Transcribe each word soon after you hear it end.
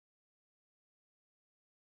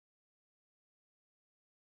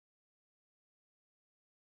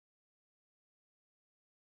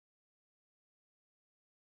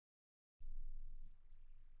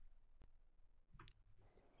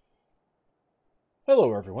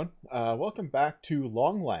Hello, everyone. Welcome back to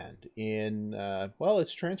Longland in, well,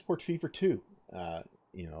 it's Transport Fever 2.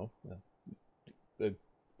 You know,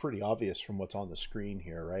 pretty obvious from what's on the screen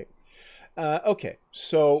here, right? Okay,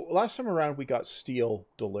 so last time around we got steel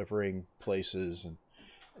delivering places, and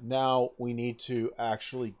now we need to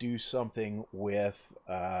actually do something with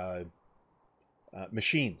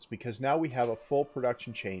machines, because now we have a full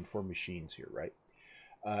production chain for machines here, right?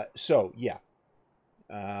 Yeah.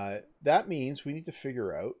 That means we need to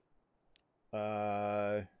figure out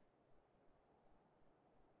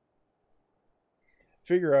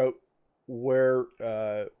where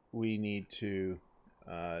we need to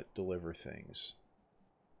deliver things.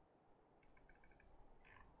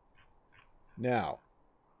 Now,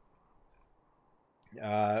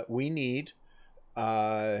 we need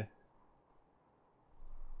why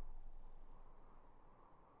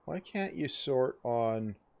can't you sort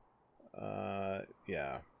on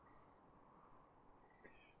yeah,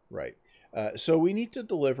 right. So we need to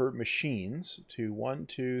deliver machines to 1,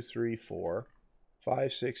 2, 3, 4,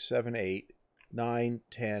 5, 6, 7, 8, 9,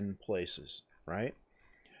 10 places, right?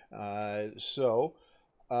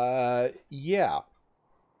 Yeah,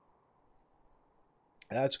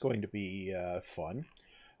 that's going to be fun.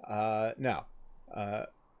 Now,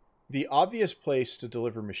 the obvious place to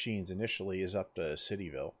deliver machines initially is up to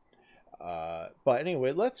Cityville. But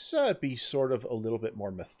anyway, let's be sort of a little bit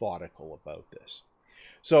more methodical about this.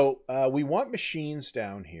 So we want machines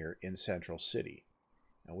down here in Central City.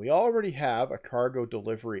 And we already have a cargo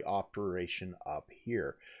delivery operation up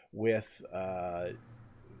here with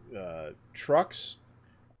trucks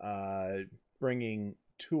bringing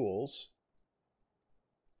tools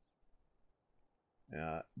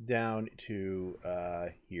down to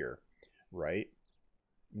here, right?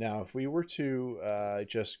 Now, if we were to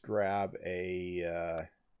just grab a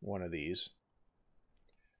one of these,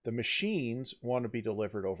 the machines want to be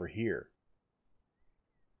delivered over here,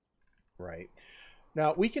 right?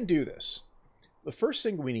 Now, we can do this. The first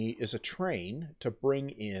thing we need is a train to bring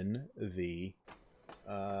in the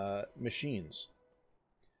machines.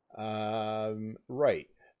 Right.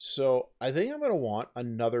 So I think I'm going to want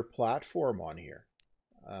another platform on here.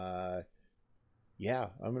 Yeah,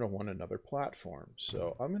 I'm going to want another platform.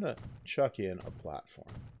 So I'm going to chuck in a platform.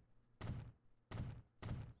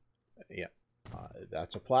 Yeah,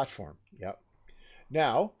 that's a platform. Yep.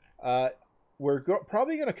 Now, we're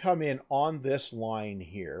probably going to come in on this line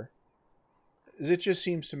here, as it just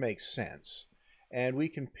seems to make sense. And we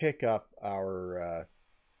can pick up our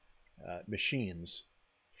machines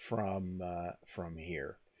from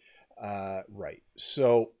here. Right.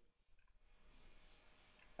 So,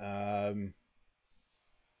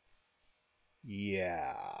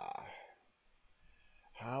 yeah.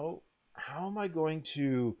 How am I going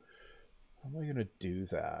to do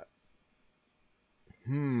that?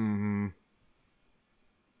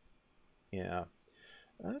 Yeah.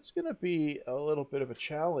 That's going to be a little bit of a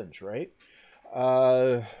challenge, right?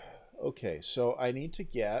 Okay, so I need to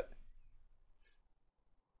get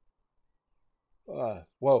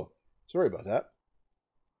whoa. Sorry about that.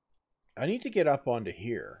 I need to get up onto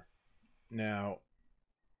here. Now,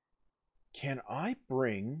 can I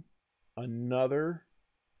bring another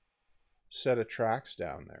set of tracks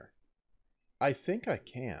down there? I think I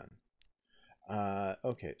can.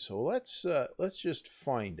 Okay, so let's just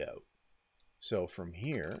find out. So from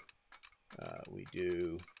here, we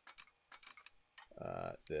do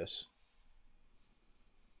this.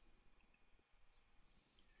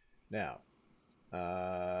 Now,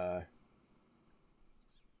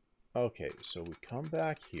 okay, so we come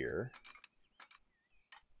back here,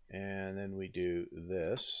 and then we do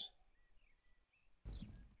this.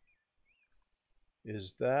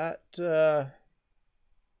 Is that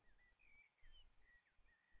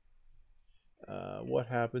what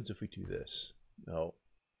happens if we do this? No.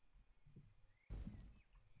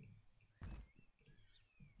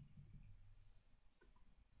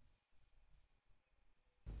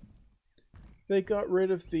 They got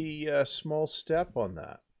rid of the small step on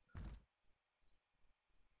that.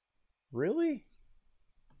 Really?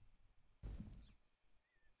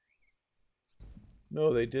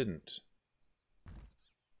 No, they didn't.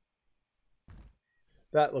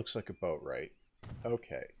 That looks like about right.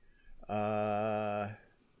 Okay.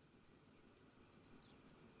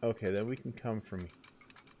 Okay, then we can come from...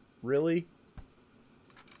 Really?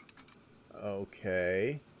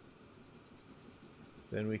 Okay.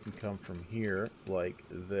 Then we can come from here, like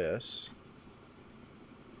this.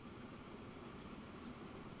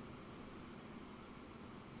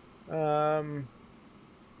 I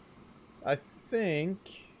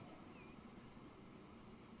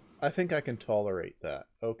think I can tolerate that.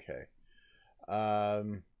 Okay.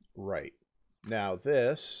 Right. Now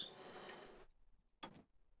this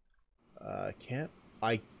I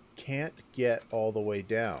can't get all the way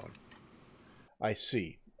down. I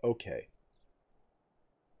see. Okay.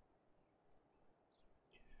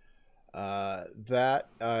 That's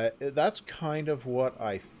kind of what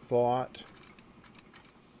I thought.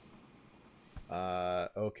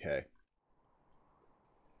 Okay.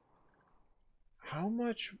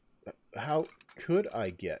 How could I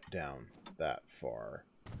get down that far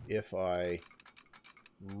if I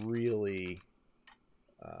really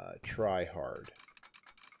try hard?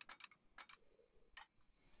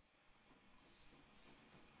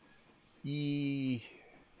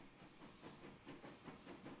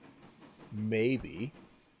 Maybe.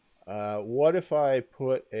 What if I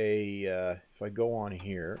put if I go on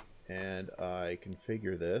here and I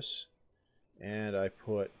configure this and I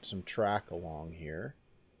put some track along here.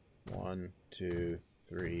 1, 2,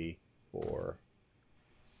 3, 4,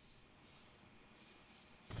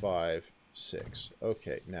 5, 6.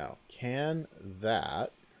 Okay, now, can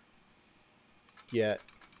that get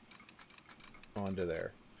onto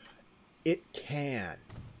there? It can.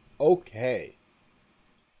 Okay.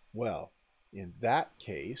 Well, in that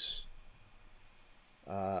case,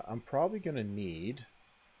 I'm probably going to need...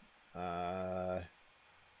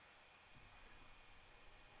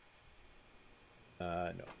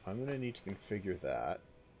 no, I'm going to need to configure that.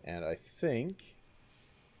 And I think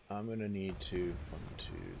I'm going to need to... 1, 2,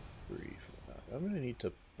 3, 4, 5. I'm going to need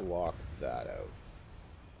to block that out.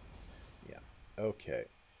 Yeah. Okay.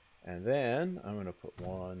 And then I'm going to put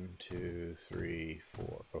 1, 2, 3,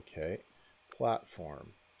 4. Okay.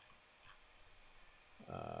 Platform.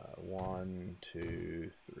 1,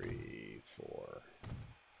 2, 3, 4.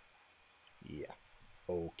 Yeah.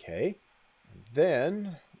 Okay. And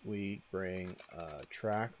then we bring a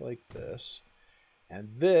track like this.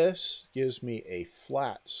 And this gives me a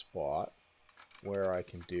flat spot where I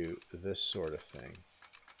can do this sort of thing.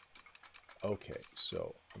 Okay,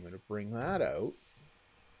 so I'm going to bring that out.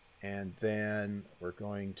 And then we're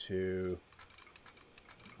going to...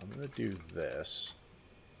 I'm going to do this.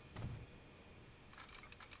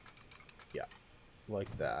 Yeah,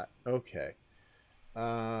 like that. Okay.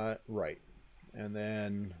 Right. And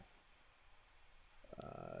then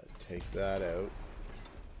take that out.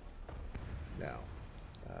 Now,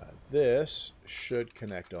 this should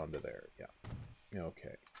connect onto there. Yeah.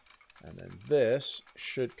 Okay. And then this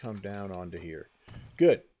should come down onto here.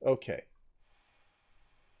 Good. Okay.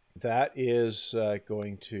 That is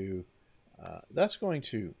going to... that's going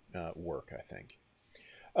to work, I think.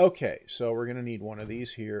 Okay, so we're going to need one of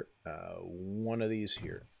these here, one of these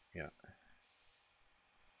here, yeah,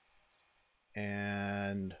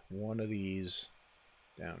 and one of these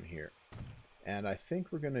down here. And I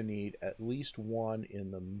think we're going to need at least one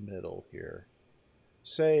in the middle here,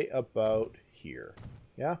 say about here.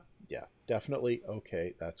 Yeah, yeah, definitely.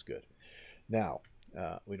 Okay, that's good. Now,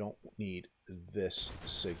 we don't need this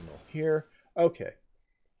signal here. Okay.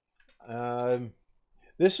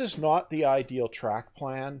 This is not the ideal track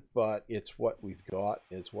plan, but it's what we've got.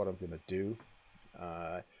 It's what I'm going to do.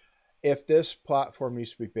 If this platform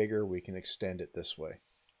needs to be bigger, we can extend it this way,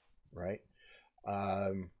 right?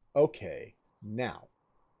 Okay, now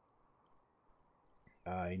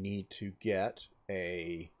I need to get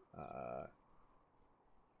a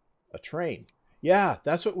train. Yeah,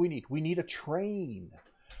 that's what we need. We need a train.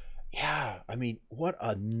 Yeah, I mean, what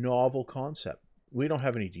a novel concept. We don't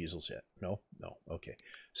have any diesels yet. No, no. Okay.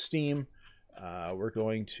 Steam. We're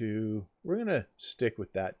going to stick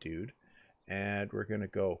with that dude, and we're going to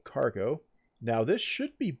go cargo. Now this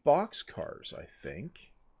should be box cars, I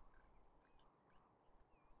think.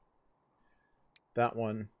 That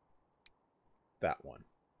one. That one.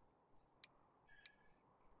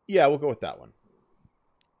 Yeah, we'll go with that one.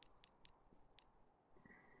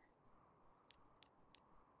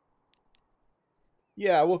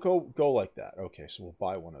 Yeah, we'll go like that. Okay, so we'll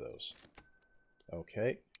buy one of those.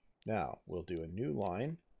 Okay. Now, we'll do a new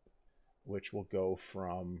line, which will go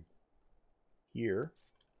from here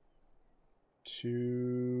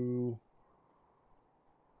to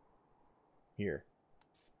here.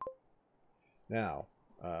 Now,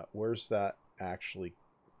 where's that actually?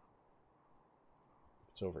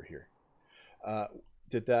 It's over here.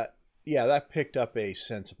 Did that? Yeah, that picked up a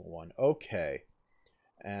sensible one. Okay.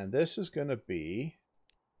 And this is going to be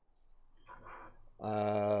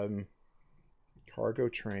cargo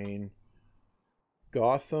train,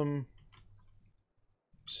 Gotham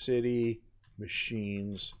City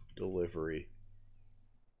Machines Delivery.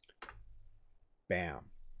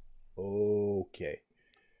 Bam. Okay.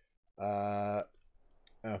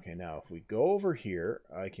 Okay, now if we go over here,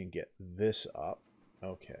 I can get this up.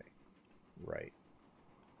 Okay, right.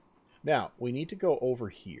 Now, we need to go over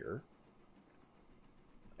here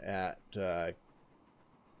at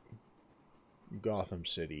Gotham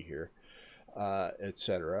City here,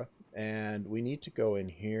 etc. And we need to go in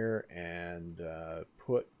here and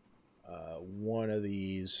put one of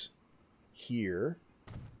these here,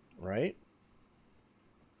 right?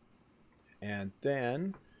 And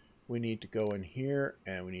then we need to go in here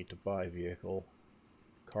and we need to buy vehicle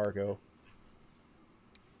cargo.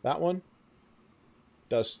 That one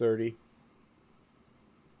does 30.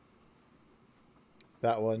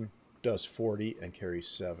 That one does 40 and carries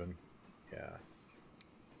 7. Yeah.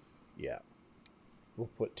 Yeah. We'll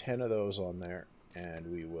put 10 of those on there and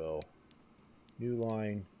we will new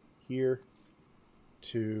line here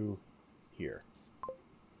to here.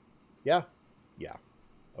 Yeah. Yeah.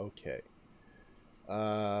 Okay.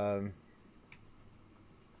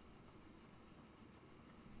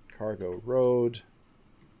 Cargo Road,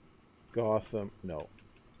 Gotham, no,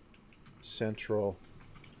 Central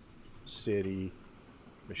City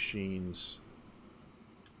Machines,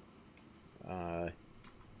 no,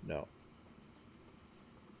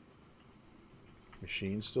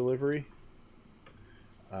 Machines Delivery,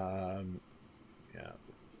 yeah,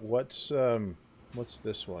 what's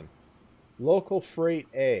this one? Local Freight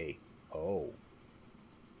A, oh.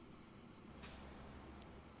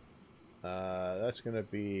 That's going to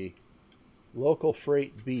be Local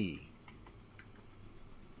Freight B.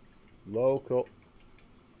 Local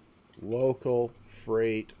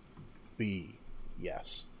Freight B.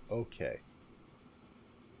 Yes. Okay.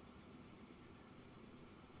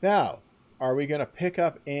 Now, are we going to pick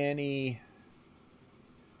up any...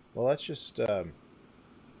 Well, let's just...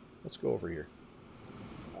 let's go over here.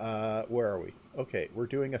 Where are we? Okay, we're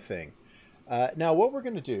doing a thing. Now, what we're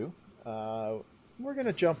going to do... we're going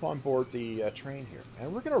to jump on board the train here,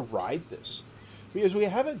 and we're going to ride this, because we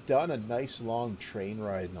haven't done a nice long train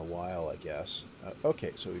ride in a while, I guess.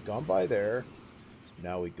 Okay, so we've gone by there.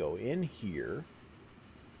 Now we go in here.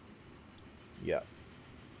 Yep.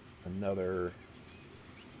 Another...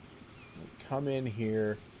 Come in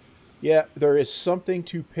here. Yeah, there is something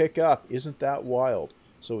to pick up. Isn't that wild?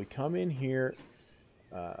 So we come in here.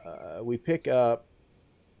 We pick up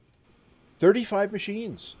 35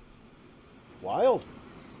 machines. Wild.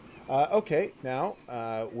 Okay, now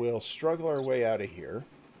we'll struggle our way out of here.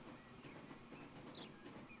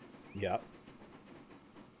 Yep.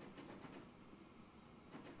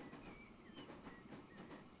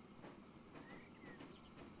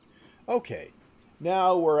 Okay,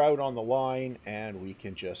 now we're out on the line and we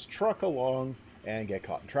can just truck along and get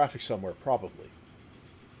caught in traffic somewhere, probably.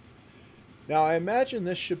 Now I imagine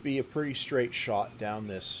this should be a pretty straight shot down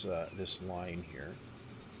this this line here.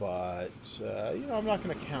 But, you know, I'm not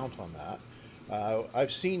going to count on that.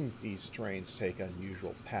 I've seen these trains take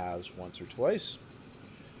unusual paths once or twice.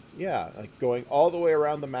 Yeah, like going all the way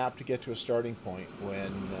around the map to get to a starting point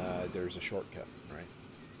when there's a shortcut, right?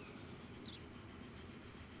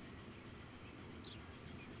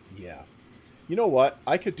 Yeah. You know what?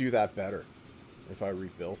 I could do that better if I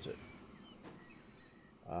rebuilt it.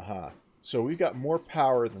 Uh-huh. So we've got more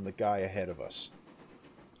power than the guy ahead of us.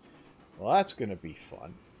 Well, that's going to be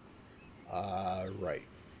fun. Right.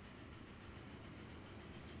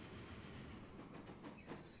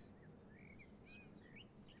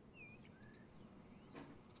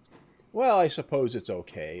 Well, I suppose it's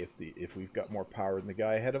okay if we've got more power than the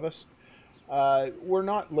guy ahead of us. We're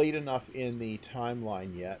not late enough in the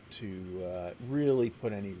timeline yet to really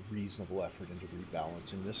put any reasonable effort into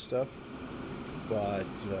rebalancing this stuff. But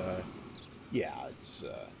yeah,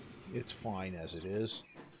 it's fine as it is.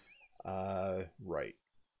 Right.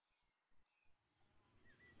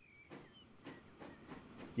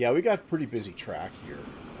 Yeah, we got a pretty busy track here.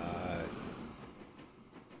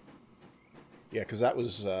 Yeah, because that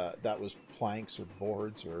was planks or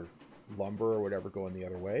boards or lumber or whatever going the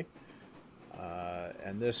other way.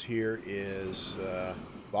 And this here is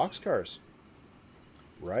boxcars.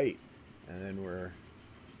 Right. And then we're...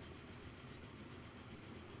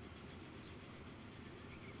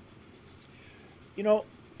 You know,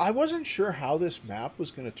 I wasn't sure how this map was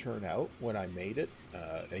going to turn out when I made it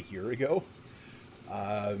a year ago.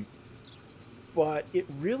 But it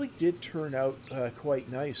really did turn out quite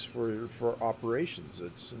nice for operations.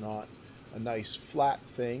 It's not a nice flat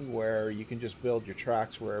thing where you can just build your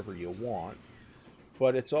tracks wherever you want.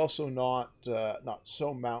 But it's also not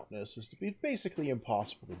so mountainous as to be basically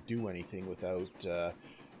impossible to do anything without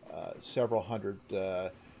several hundred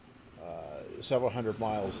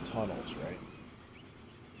miles of tunnels, right?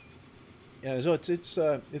 Yeah, so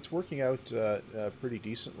it's working out pretty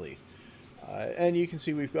decently, and you can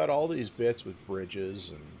see we've got all these bits with bridges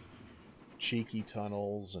and cheeky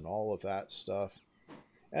tunnels and all of that stuff,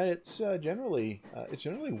 and it's generally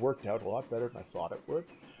worked out a lot better than I thought it would.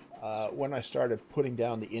 When I started putting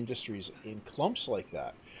down the industries in clumps like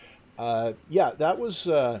that, yeah,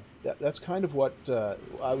 that's kind of what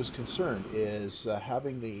I was concerned is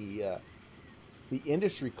having the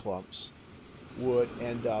industry clumps would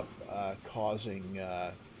end up causing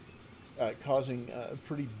a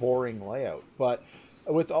pretty boring layout. But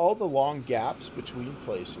with all the long gaps between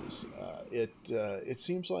places, it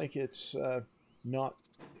seems like not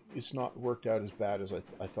it's not worked out as bad as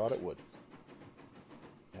I thought it would.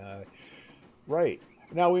 Uh, right.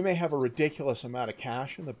 Now, we may have a ridiculous amount of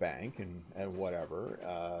cash in the bank and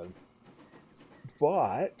whatever,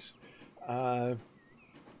 but uh,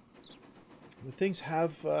 things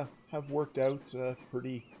have worked out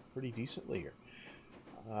pretty decently here.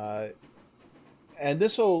 Uh, and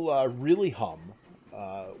this will really hum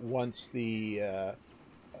once the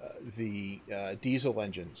diesel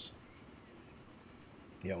engines.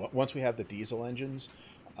 You know, once we have the diesel engines,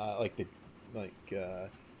 like like the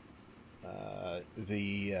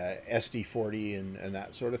SD40 and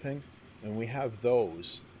that sort of thing, and we have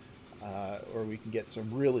those, or we can get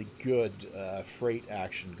some really good freight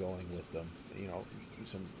action going with them. You know,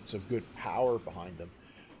 some good power behind them.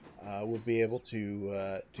 We'll be able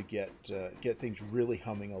to get things really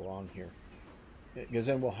humming along here, because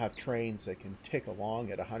then we'll have trains that can tick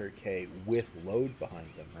along at 100K with load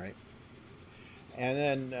behind them, right? And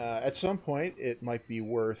then at some point, it might be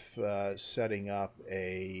worth setting up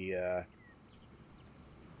a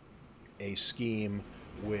scheme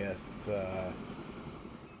with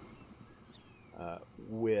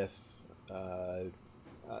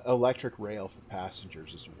electric rail for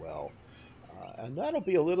passengers as well. And that'll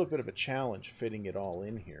be a little bit of a challenge fitting it all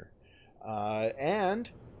in here.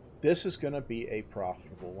 And this is going to be a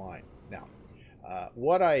profitable line. Now,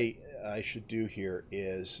 what I should do here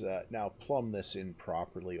is now plumb this in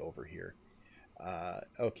properly over here.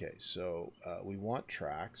 Okay, so we want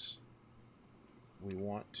tracks. We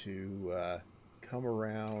want to come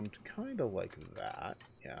around kind of like that,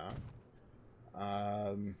 yeah.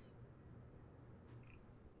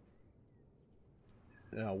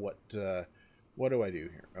 Now what do I do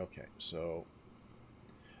here? Okay, so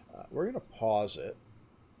we're gonna pause it,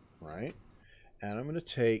 right? And I'm gonna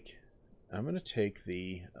take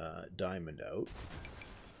the diamond out,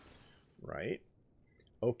 right?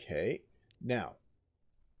 Okay, now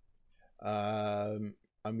I'm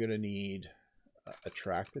gonna need a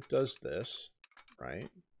track that does this, right?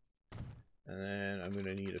 And then I'm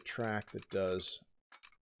gonna need a track that does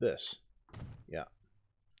this, yeah.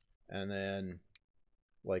 And then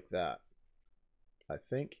like that. I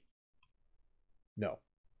think. No.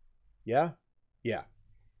 Yeah? Yeah.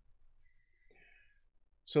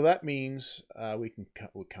 So that means we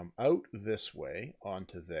come out this way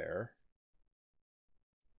onto there.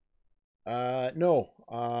 No,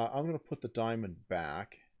 I'm going to put the diamond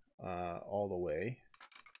back all the way.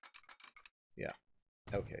 Yeah.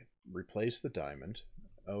 Okay. Replace the diamond.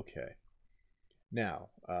 Okay.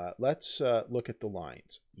 Now, let's look at the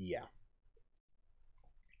lines. Yeah.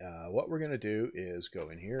 What we're going to do is go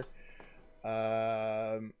in here.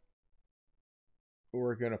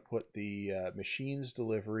 We're going to put the machines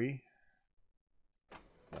delivery.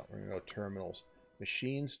 No, we're going to go terminals.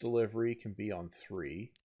 Machines delivery can be on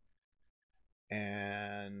 3.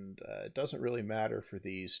 And it doesn't really matter for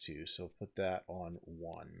these two, so put that on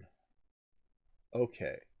 1.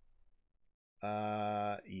 Okay.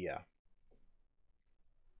 Yeah.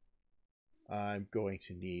 I'm going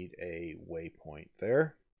to need a waypoint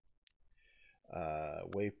there.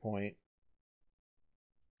 Waypoint.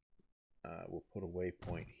 We'll put a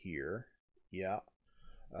waypoint here. Yeah.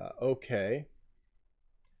 Okay.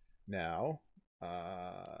 Now,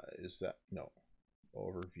 is that, no,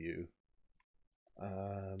 overview.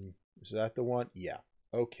 Is that the one? Yeah.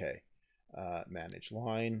 Okay. Manage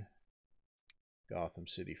line. Gotham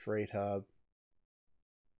City Freight Hub.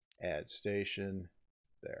 Add station.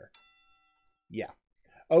 There. Yeah.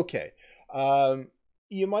 Okay.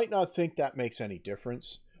 You might not think that makes any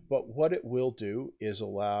difference, but what it will do is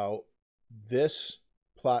allow this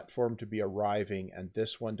platform to be arriving and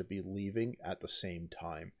this one to be leaving at the same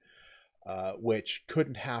time, which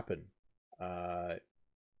couldn't happen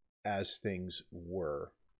as things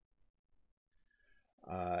were.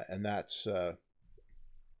 And that's, you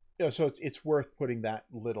know, so it's worth putting that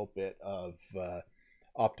little bit of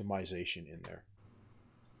optimization in there.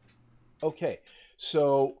 Okay,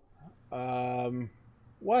 so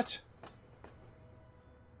what?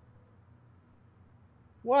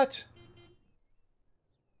 What?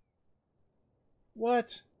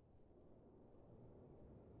 What?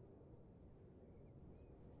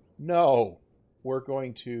 No. We're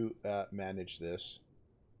going to manage this.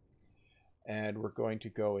 And we're going to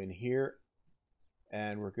go in here.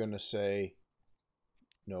 And we're going to say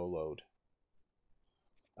no load.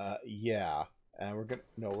 Yeah. And we're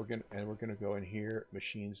gonna go in here,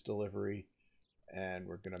 machines delivery, and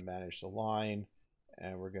we're gonna manage the line,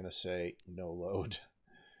 and we're gonna say no load.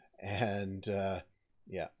 And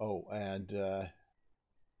yeah. Oh, and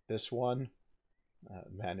this one,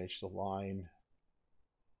 manage the line,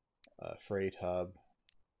 freight hub,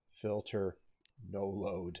 filter, no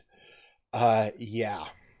load. Yeah.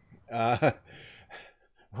 Uh,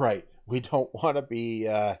 right. We don't want to be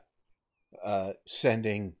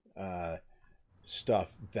sending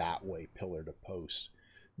stuff that way, pillar to post.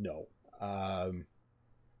 No.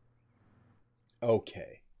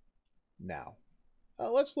 Okay. Now,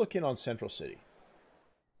 let's look in on Central City.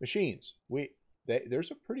 Machines. There's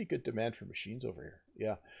a pretty good demand for machines over here.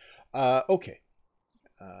 Yeah. Okay.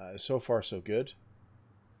 So far, so good.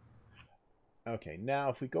 Okay, now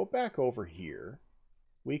if we go back over here,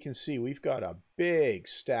 we can see we've got a big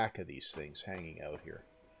stack of these things hanging out here.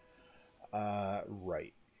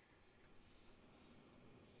 Right.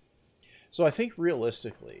 So I think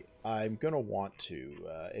realistically, I'm going to want to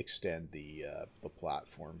extend the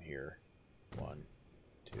platform here. 1,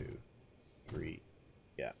 2, 3.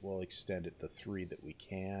 Yeah, we'll extend it the 3 that we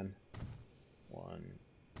can. 1,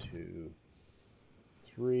 2,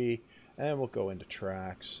 3. And we'll go into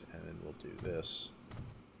tracks, and then we'll do this.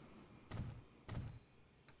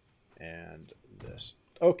 And this.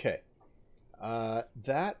 Okay.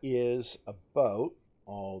 That is about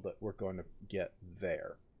all that we're going to get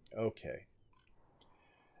there. Okay.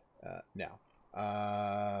 Now.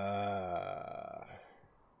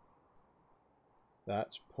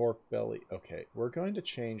 That's pork belly. Okay, we're going to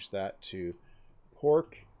change that to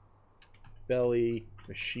pork belly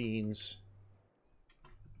machines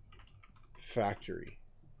factory.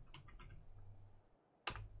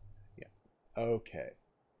 Yeah. Okay.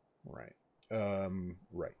 Right.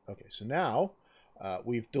 Right. Okay. So now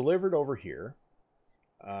we've delivered over here.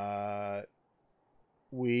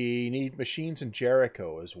 We need machines in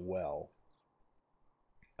Jericho as well.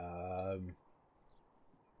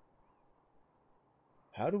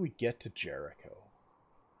 How do we get to Jericho?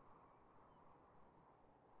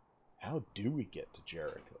 How do we get to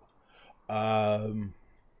Jericho?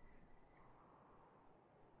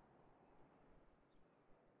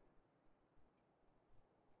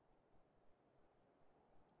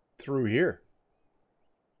 Through here.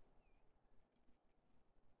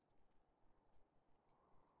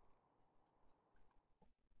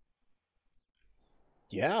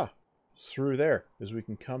 Yeah, through there. Because we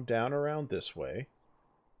can come down around this way.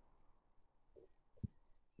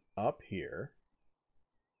 Up here.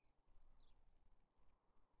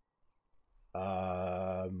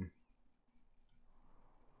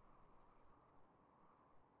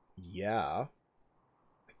 Yeah.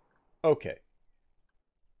 Okay.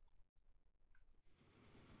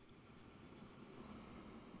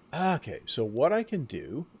 Okay, so what I can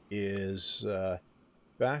do is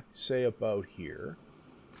back, say, about here,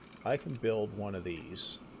 I can build one of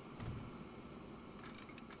these.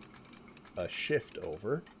 A shift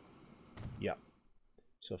over. Yeah.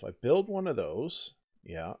 So if I build one of those,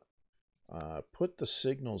 yeah, put the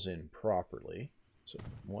signals in properly. So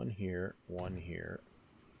one here, one here,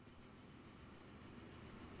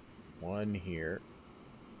 one here,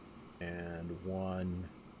 and one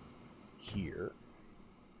here.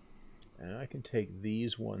 And I can take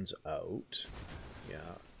these ones out.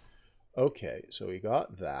 Yeah. Okay, so we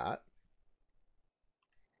got that.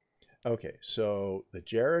 Okay, so the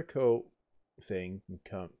Jericho thing can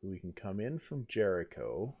come. We can come in from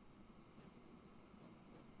Jericho.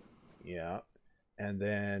 Yeah. And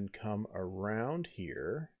then come around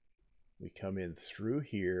here. We come in through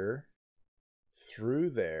here,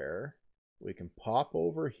 through there. We can pop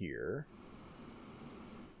over here.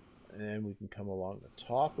 And then we can come along the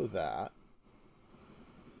top of that.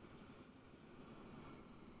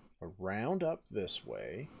 Around up this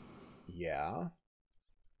way. Yeah.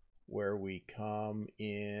 Where we come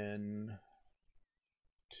in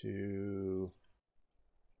to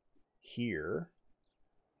here.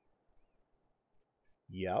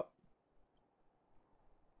 Yep.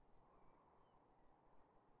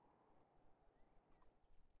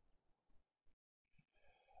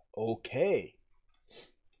 Okay.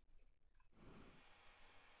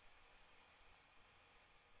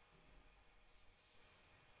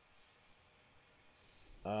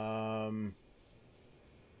 Um,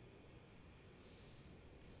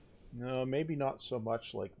 No, maybe not so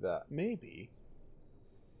much like that. Maybe.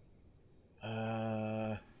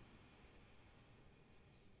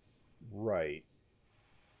 Right.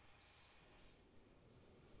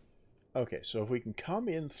 Okay, so if we can come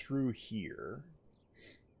in through here.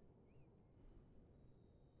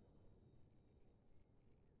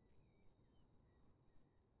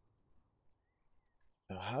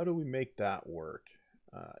 Now, how do we make that work?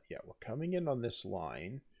 Yeah, we're coming in on this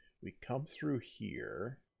line. We come through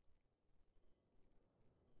here.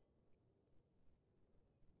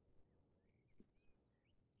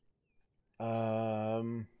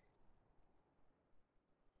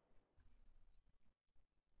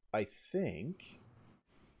 I think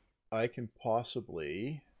I can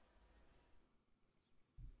possibly...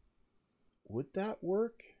 Would that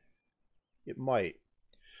work? It might.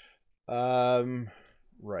 Right.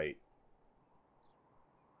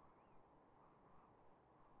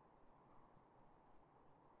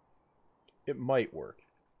 It might work.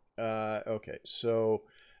 Okay, so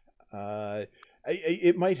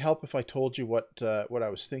it might help if I told you what I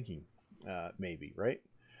was thinking. Maybe, right?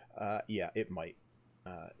 Yeah, it might.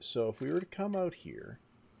 So if we were to come out here,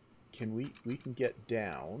 we can get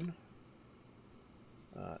down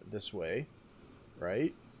this way,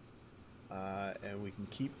 right? And we can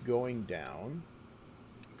keep going down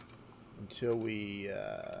until we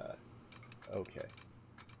okay.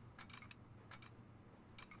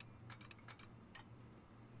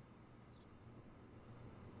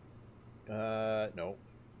 No.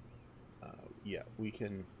 Yeah, we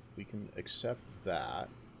can accept that.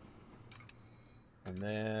 And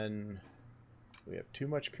then we have too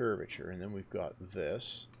much curvature, and then we've got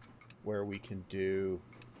this where we can do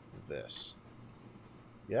this.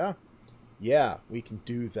 Yeah? Yeah, we can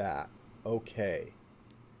do that. Okay.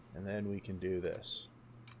 And then we can do this.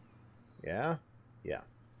 Yeah? Yeah.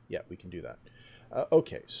 Yeah, we can do that.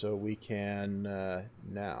 Okay, so we can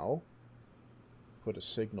now put a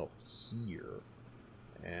signal here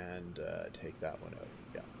and take that one out.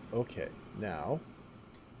 Yeah. Okay, now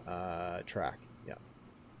track. Yeah.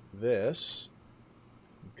 This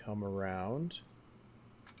come around.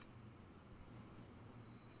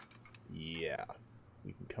 Yeah.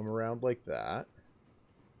 We can come around like that.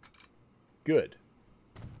 Good.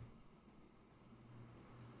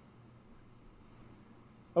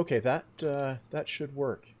 Okay, that should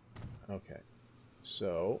work. Okay.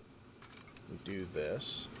 So we do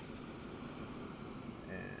this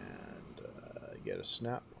and get a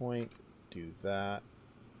snap point, do that.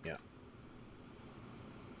 Yeah.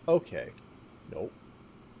 Okay. Nope.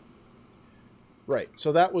 Right.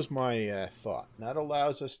 So that was my thought. And that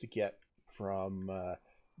allows us to get from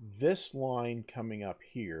this line coming up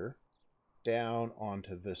here down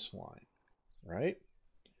onto this line, right?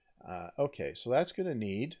 Okay, so that's going to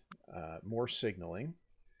need more signaling.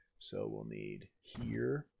 So we'll need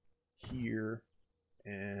here, here,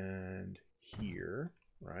 and here,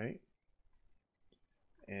 right?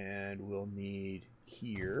 And we'll need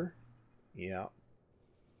here, yeah,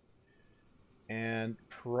 and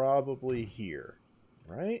probably here,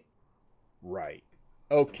 right? Right.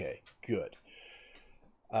 Okay, good.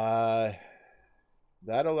 That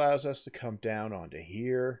allows us to come down onto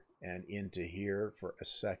here and into here for a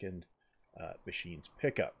second machine's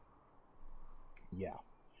pickup. Yeah.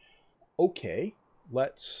 Okay,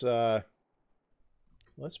 let's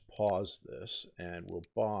pause this and we'll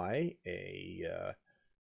buy a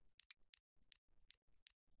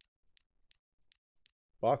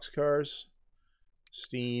boxcars,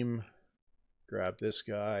 Steam, grab this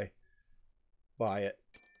guy, buy it,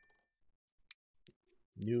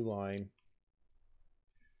 new line,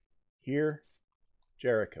 here,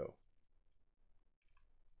 Jericho,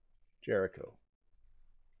 Jericho,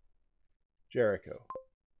 Jericho.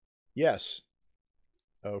 Yes.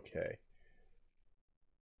 Okay.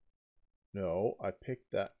 No, I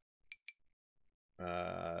picked that.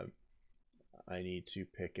 I need to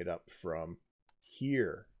pick it up from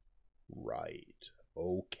here. Right.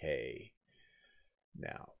 Okay.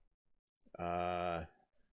 Now,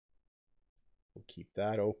 we'll keep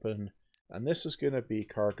that open. And this is going to be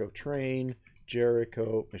cargo train,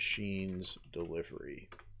 Jericho machines delivery.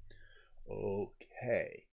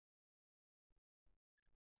 Okay.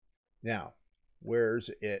 Now, where's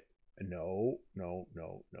it? No, no,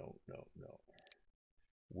 no, no, no, no.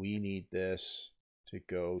 We need this to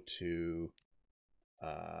go to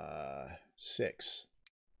 6.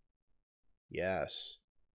 Yes.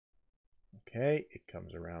 Okay, it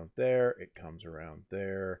comes around there. It comes around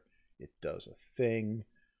there. It does a thing.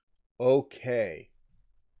 Okay.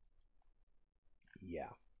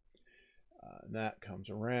 Yeah. And that comes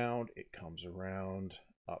around. It comes around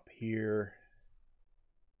up here.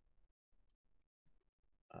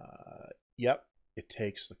 Yep, it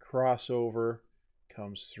takes the crossover,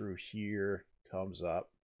 comes through here, comes up,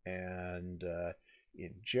 and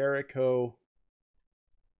in Jericho,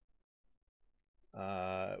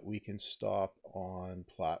 we can stop on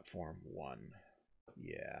platform 1.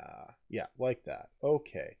 Yeah, like that.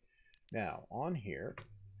 Okay, now on here,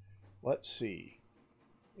 let's see.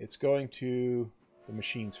 It's going to the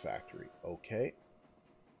machines factory. Okay,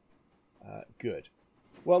 good.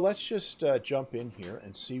 Well, let's just jump in here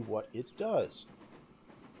and see what it does.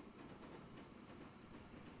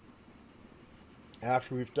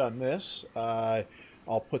 After we've done this, I'll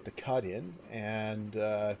put the cut in, and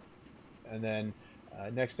then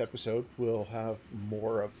next episode we'll have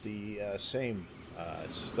more of the same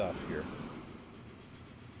stuff here.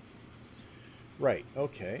 Right,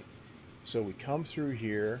 okay. So we come through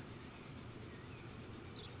here.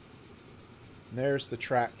 And there's the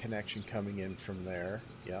track connection coming in from there.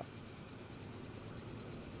 Yep.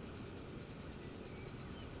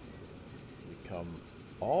 We come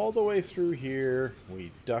all the way through here.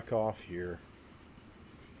 We duck off here.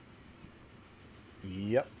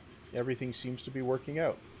 Yep. Everything seems to be working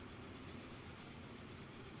out.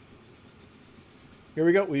 Here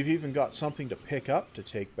we go. We've even got something to pick up to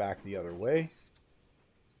take back the other way.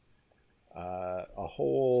 A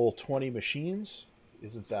whole 20 machines.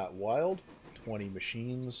 Isn't that wild? 20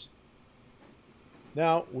 machines.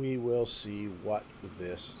 Now we will see what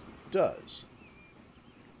this does.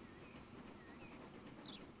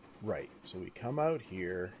 Right, so we come out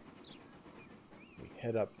here. We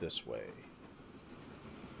head up this way.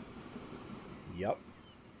 Yep.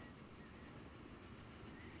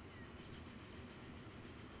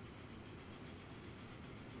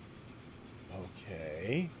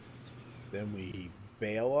 Okay. Then we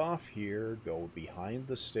bail off here, go behind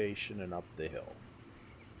the station and up the hill.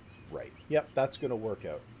 Right. Yep, that's going to work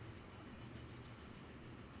out.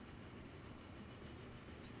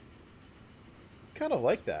 Kind of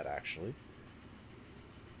like that, actually.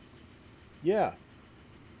 Yeah.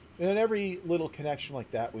 And every little connection like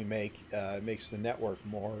that we make makes the network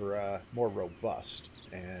more robust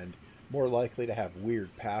and more likely to have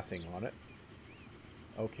weird pathing on it.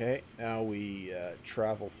 Okay, now we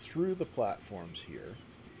travel through the platforms here,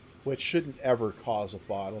 which shouldn't ever cause a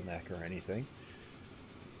bottleneck or anything,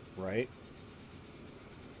 right?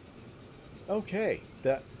 Okay,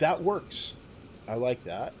 that works. I like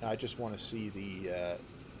that. I just want to see the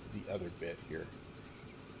other bit here.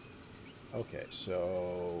 Okay,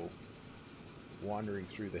 so wandering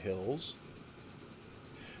through the hills.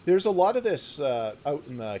 There's a lot of this out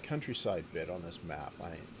in the countryside bit on this map,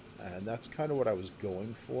 and that's kind of what I was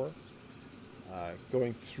going for.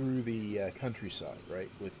 Going through the countryside, right,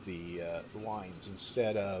 with the lines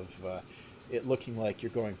instead of it looking like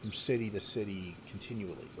you're going from city to city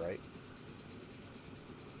continually, right?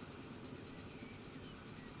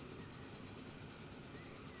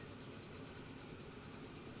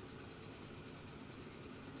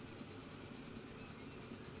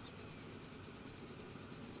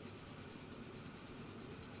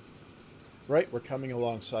 Right, we're coming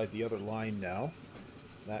alongside the other line now.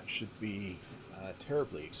 That should be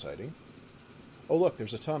terribly exciting. Oh, look,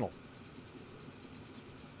 there's a tunnel.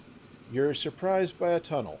 You're surprised by a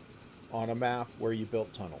tunnel on a map where you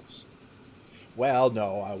built tunnels. Well,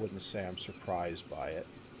 no, I wouldn't say I'm surprised by it.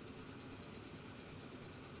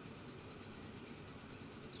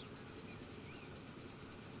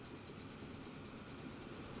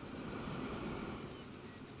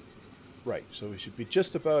 Right, so we should be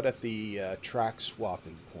just about at the track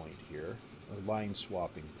swapping point here, or line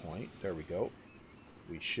swapping point. There we go.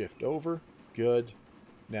 We shift over. Good.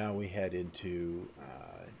 Now we head into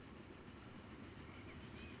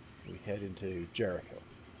Jericho.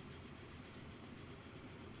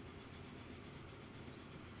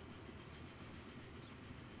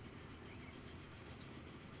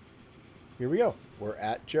 Here we go. We're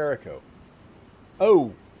at Jericho.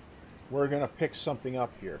 Oh, we're gonna pick something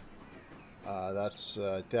up here. That's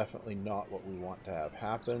definitely not what we want to have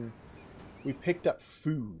happen. We picked up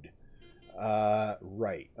food.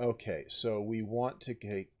 Right. Okay. So we want to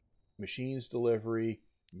take machines delivery,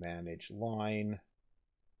 manage line,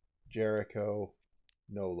 Jericho,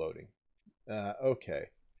 no loading. Okay.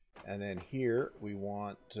 And then here we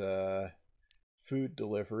want food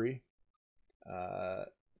delivery,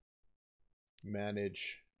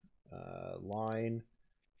 manage line,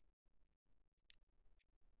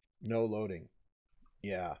 no loading.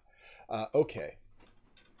 Yeah. Okay.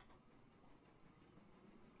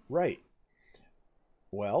 Right.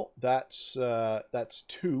 Well, that's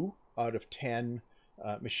 2 out of 10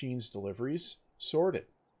 machines deliveries sorted.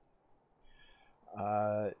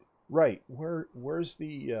 Right. Where's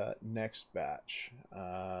the next batch?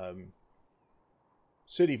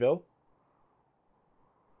 Cityville.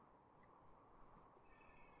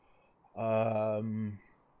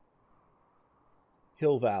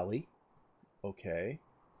 Hill Valley. Okay.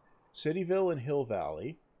 Cityville and Hill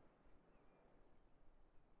Valley.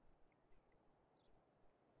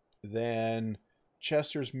 Then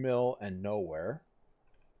Chester's Mill and Nowhere.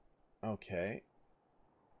 Okay.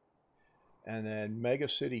 And then Mega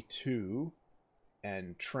City 2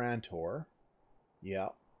 and Trantor. Yeah.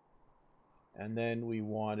 And then we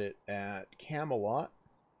want it at Camelot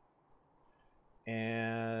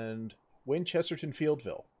and Winchesterton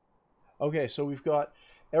Fieldville. Okay, so we've got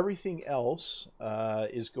everything else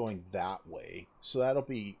is going that way. So that'll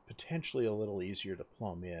be potentially a little easier to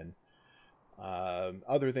plumb in.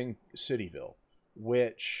 Other than Cityville,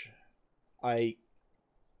 which I'm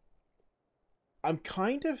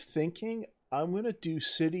kind of thinking I'm going to do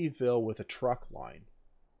Cityville with a truck line.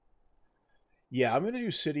 Yeah, I'm going to do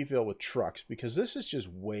Cityville with trucks because this is just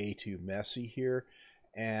way too messy here.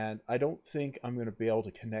 And I don't think I'm going to be able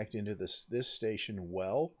to connect into this station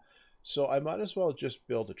well. So I might as well just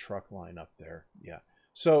build a truck line up there. Yeah.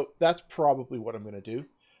 So that's probably what I'm going to do.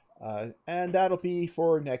 And that'll be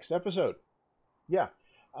for next episode. Yeah.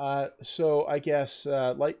 So I guess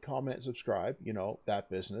like, comment, subscribe, you know, that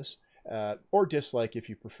business. Or dislike if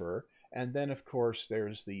you prefer. And then, of course,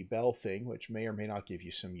 there's the bell thing, which may or may not give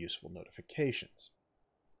you some useful notifications.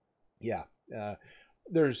 Yeah,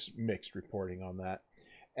 there's mixed reporting on that.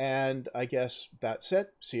 And I guess that's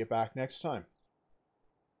it. See you back next time.